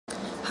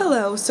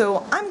Hello,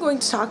 so I'm going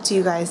to talk to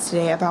you guys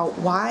today about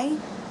why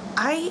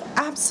I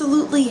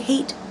absolutely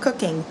hate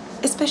cooking,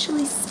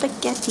 especially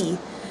spaghetti.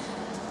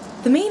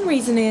 The main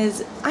reason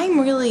is I'm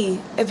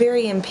really a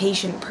very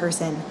impatient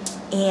person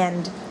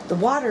and the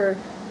water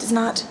does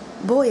not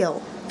boil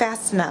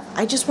fast enough.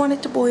 I just want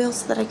it to boil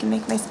so that I can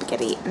make my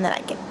spaghetti and then I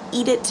can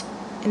eat it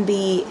and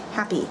be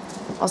happy.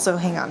 Also,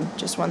 hang on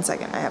just one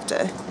second, I have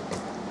to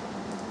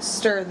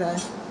stir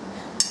the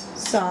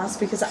sauce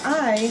because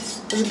I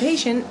was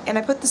impatient and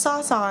I put the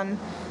sauce on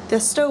the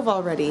stove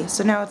already,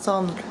 so now it's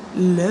on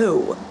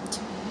low.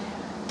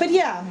 But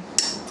yeah,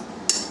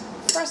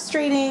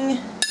 frustrating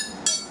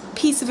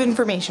piece of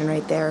information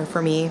right there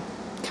for me,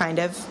 kind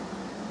of.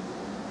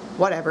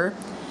 Whatever.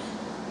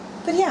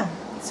 But yeah,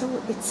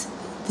 so it's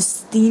the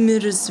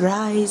steamer is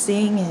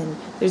rising and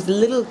there's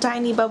little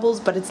tiny bubbles,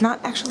 but it's not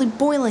actually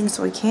boiling,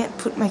 so I can't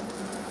put my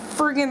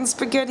friggin'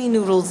 spaghetti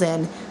noodles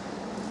in.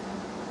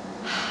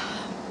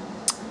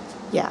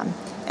 Yeah,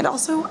 and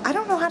also, I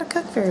don't know how to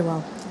cook very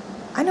well.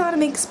 I know how to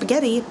make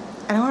spaghetti,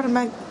 I know how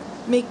to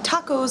make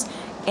tacos,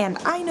 and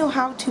I know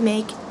how to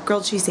make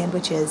grilled cheese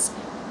sandwiches.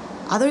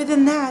 Other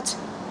than that,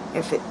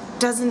 if it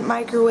doesn't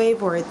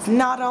microwave or it's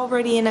not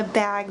already in a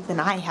bag, then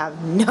I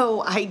have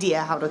no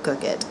idea how to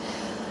cook it.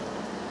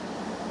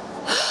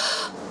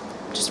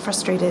 I'm just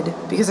frustrated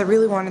because I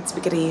really wanted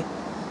spaghetti.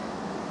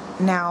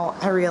 Now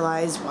I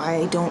realize why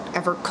I don't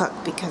ever cook,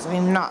 because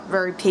I'm not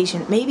very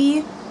patient.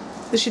 Maybe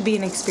this should be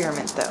an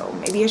experiment though.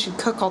 Maybe I should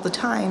cook all the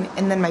time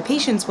and then my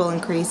patience will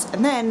increase,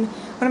 and then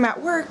when I'm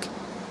at work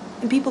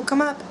and people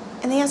come up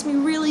and they ask me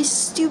really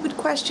stupid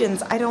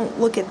questions, I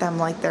don't look at them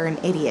like they're an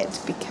idiot,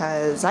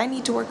 because I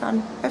need to work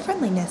on my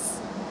friendliness.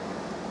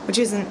 Which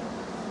isn't,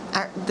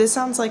 this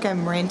sounds like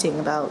I'm ranting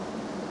about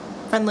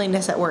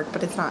friendliness at work,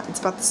 but it's not.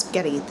 It's about the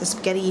spaghetti. The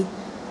spaghetti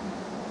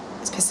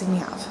is pissing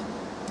me off.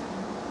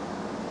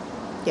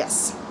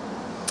 Yes.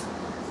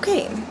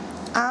 Okay.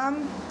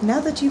 Now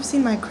that you've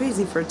seen my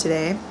crazy for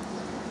today,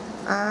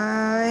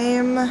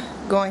 I'm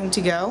going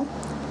to go.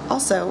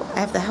 Also,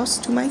 I have the house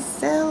to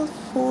myself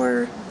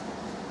for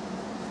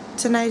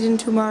tonight and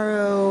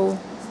tomorrow.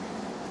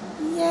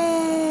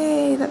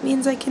 Yay! That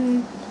means I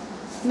can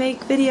make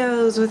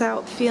videos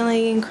without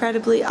feeling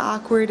incredibly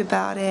awkward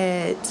about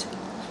it.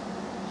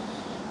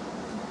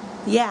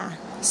 Yeah,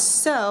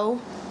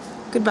 so,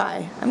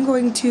 goodbye. I'm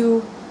going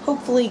to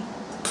hopefully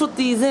put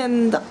these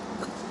in the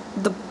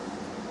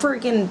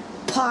friggin'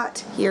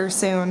 pot here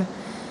soon,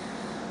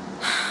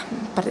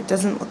 but it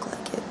doesn't look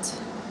like it.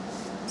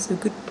 So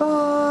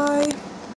goodbye.